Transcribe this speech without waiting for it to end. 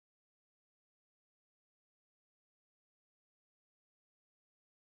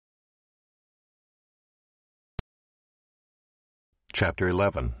Chapter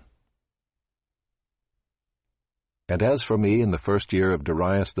 11. And as for me, in the first year of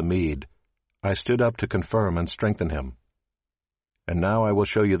Darius the Mede, I stood up to confirm and strengthen him. And now I will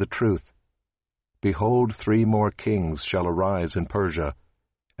show you the truth. Behold, 3 more kings shall arise in Persia,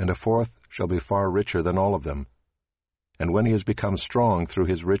 and a 4th shall be far richer than all of them. And when he has become strong through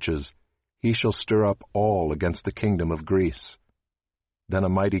his riches, he shall stir up all against the kingdom of Greece. Then a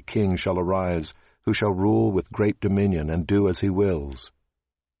mighty king shall arise, who shall rule with great dominion and do as he wills.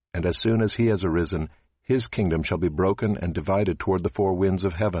 And as soon as he has arisen, his kingdom shall be broken and divided toward the 4 winds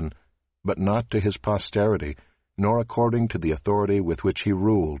of heaven, but not to his posterity, nor according to the authority with which he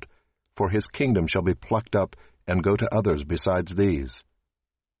ruled, for his kingdom shall be plucked up and go to others besides these.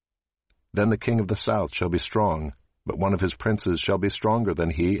 Then the king of the south shall be strong, but one of his princes shall be stronger than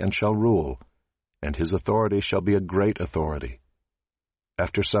he and shall rule, and his authority shall be a great authority.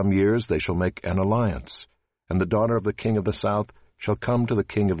 After some years they shall make an alliance, and the daughter of the king of the south shall come to the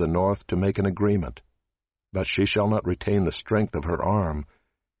king of the north to make an agreement. But she shall not retain the strength of her arm,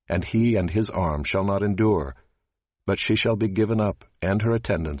 and he and his arm shall not endure. But she shall be given up, and her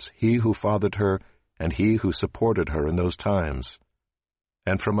attendants, he who fathered her, and he who supported her in those times.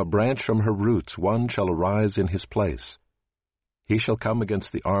 And from a branch from her roots one shall arise in his place. He shall come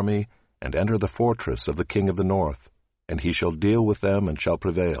against the army, and enter the fortress of the king of the north, and he shall deal with them and shall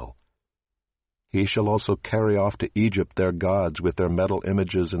prevail. He shall also carry off to Egypt their gods with their metal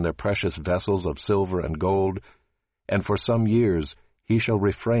images and their precious vessels of silver and gold, and for some years he shall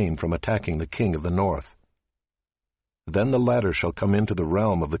refrain from attacking the king of the north. Then the latter shall come into the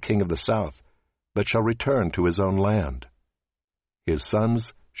realm of the king of the south, but shall return to his own land. His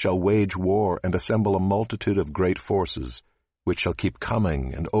sons shall wage war and assemble a multitude of great forces, which shall keep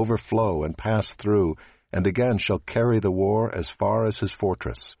coming and overflow and pass through, and again shall carry the war as far as his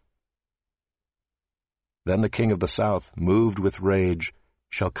fortress. Then the king of the south, moved with rage,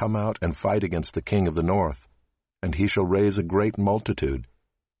 shall come out and fight against the king of the north, and he shall raise a great multitude,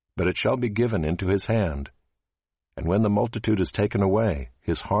 but it shall be given into his hand. And when the multitude is taken away,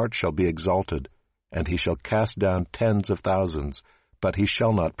 his heart shall be exalted, and he shall cast down tens of thousands, but he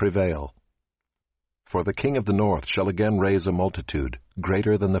shall not prevail. For the king of the north shall again raise a multitude,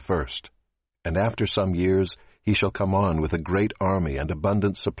 greater than the first, and after some years he shall come on with a great army and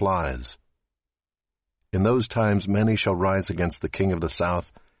abundant supplies. In those times many shall rise against the king of the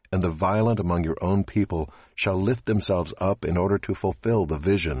south, and the violent among your own people shall lift themselves up in order to fulfill the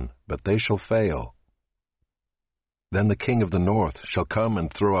vision, but they shall fail. Then the king of the north shall come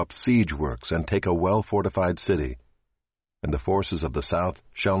and throw up siege works and take a well-fortified city. And the forces of the south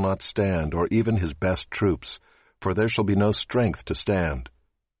shall not stand, or even his best troops, for there shall be no strength to stand.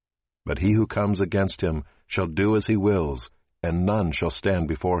 But he who comes against him shall do as he wills, and none shall stand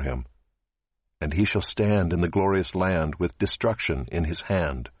before him. And he shall stand in the glorious land with destruction in his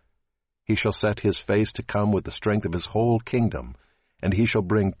hand. He shall set his face to come with the strength of his whole kingdom, and he shall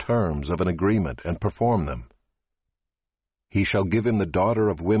bring terms of an agreement and perform them. He shall give him the daughter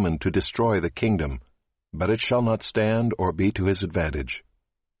of women to destroy the kingdom, but it shall not stand or be to his advantage.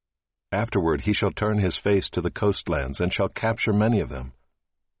 Afterward he shall turn his face to the coastlands, and shall capture many of them.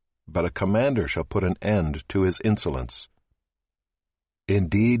 But a commander shall put an end to his insolence.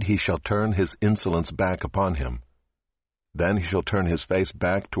 Indeed, he shall turn his insolence back upon him. Then he shall turn his face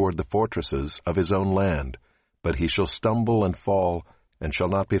back toward the fortresses of his own land, but he shall stumble and fall, and shall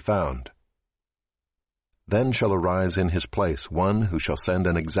not be found. Then shall arise in his place one who shall send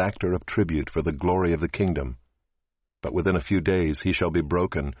an exactor of tribute for the glory of the kingdom. But within a few days he shall be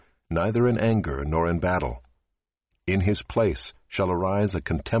broken, neither in anger nor in battle. In his place shall arise a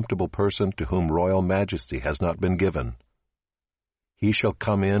contemptible person to whom royal majesty has not been given. He shall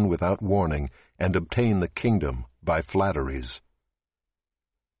come in without warning and obtain the kingdom by flatteries.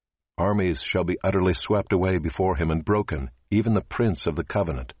 Armies shall be utterly swept away before him and broken, even the prince of the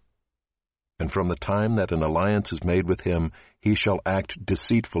covenant. And from the time that an alliance is made with him, he shall act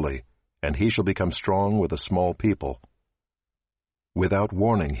deceitfully, and he shall become strong with a small people. Without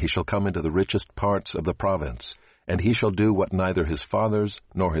warning he shall come into the richest parts of the province, and he shall do what neither his fathers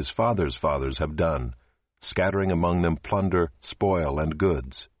nor his fathers' fathers have done, scattering among them plunder, spoil, and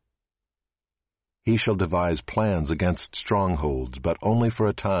goods. He shall devise plans against strongholds, but only for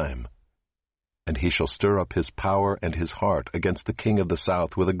a time. And he shall stir up his power and his heart against the king of the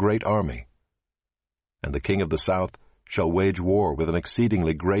south with a great army. And the king of the south shall wage war with an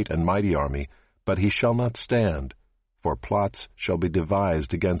exceedingly great and mighty army, but he shall not stand, for plots shall be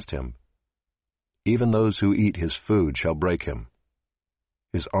devised against him. Even those who eat his food shall break him.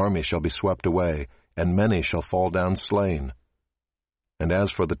 His army shall be swept away, and many shall fall down slain. And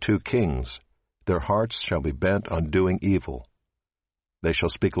as for the 2 kings, their hearts shall be bent on doing evil. They shall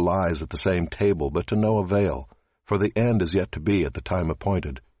speak lies at the same table, but to no avail, for the end is yet to be at the time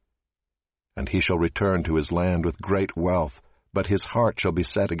appointed. And he shall return to his land with great wealth, but his heart shall be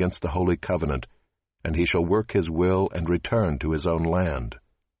set against the holy covenant, and he shall work his will and return to his own land.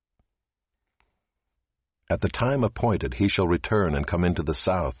 At the time appointed he shall return and come into the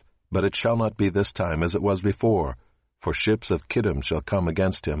south, but it shall not be this time as it was before, for ships of Kittim shall come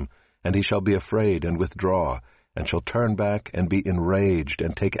against him, and he shall be afraid and withdraw, and shall turn back and be enraged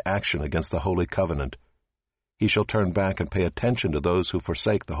and take action against the holy covenant. He shall turn back and pay attention to those who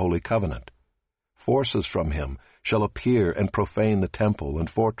forsake the holy covenant. Forces from him shall appear and profane the temple and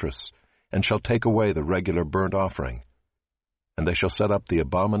fortress, and shall take away the regular burnt offering. And they shall set up the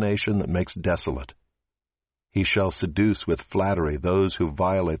abomination that makes desolate. He shall seduce with flattery those who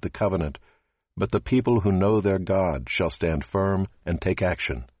violate the covenant, but the people who know their God shall stand firm and take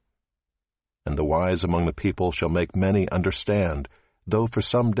action. And the wise among the people shall make many understand, though for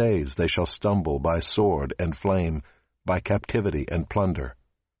some days they shall stumble by sword and flame, by captivity and plunder.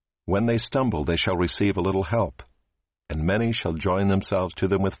 When they stumble they shall receive a little help, and many shall join themselves to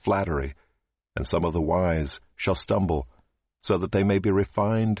them with flattery, and some of the wise shall stumble, so that they may be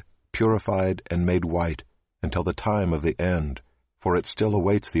refined, purified, and made white, until the time of the end, for it still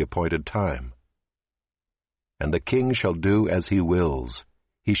awaits the appointed time. And the king shall do as he wills.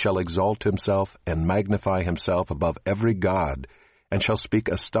 He shall exalt himself and magnify himself above every god, and shall speak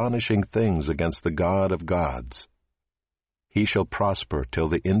astonishing things against the God of gods. He shall prosper till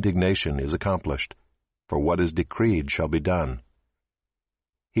the indignation is accomplished, for what is decreed shall be done.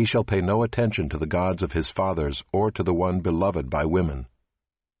 He shall pay no attention to the gods of his fathers or to the one beloved by women.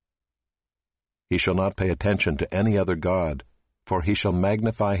 He shall not pay attention to any other god, for he shall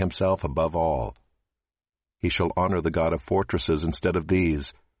magnify himself above all. He shall honor the God of fortresses instead of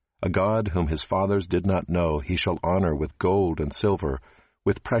these. A God whom his fathers did not know he shall honor with gold and silver,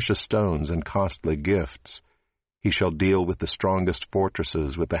 with precious stones and costly gifts. He shall deal with the strongest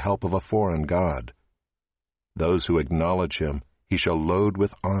fortresses with the help of a foreign god. Those who acknowledge him he shall load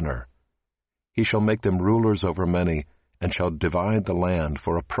with honor. He shall make them rulers over many, and shall divide the land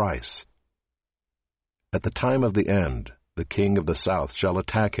for a price. At the time of the end, the king of the south shall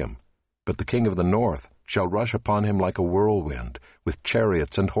attack him, but the king of the north shall rush upon him like a whirlwind, with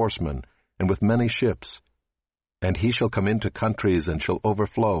chariots and horsemen, and with many ships. And he shall come into countries and shall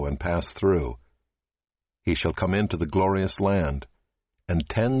overflow and pass through. He shall come into the glorious land, and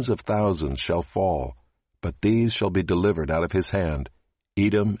tens of thousands shall fall, but these shall be delivered out of his hand,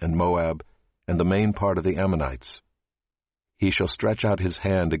 Edom and Moab, and the main part of the Ammonites. He shall stretch out his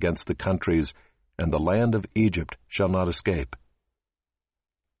hand against the countries, and the land of Egypt shall not escape.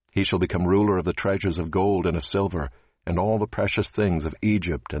 He shall become ruler of the treasures of gold and of silver, and all the precious things of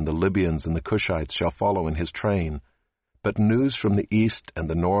Egypt, and the Libyans and the Cushites shall follow in his train. But news from the east and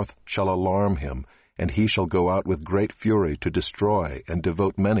the north shall alarm him, and he shall go out with great fury to destroy and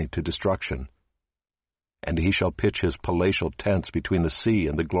devote many to destruction. And he shall pitch his palatial tents between the sea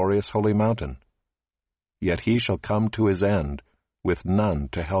and the glorious holy mountain. Yet he shall come to his end, with none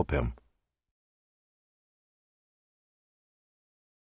to help him.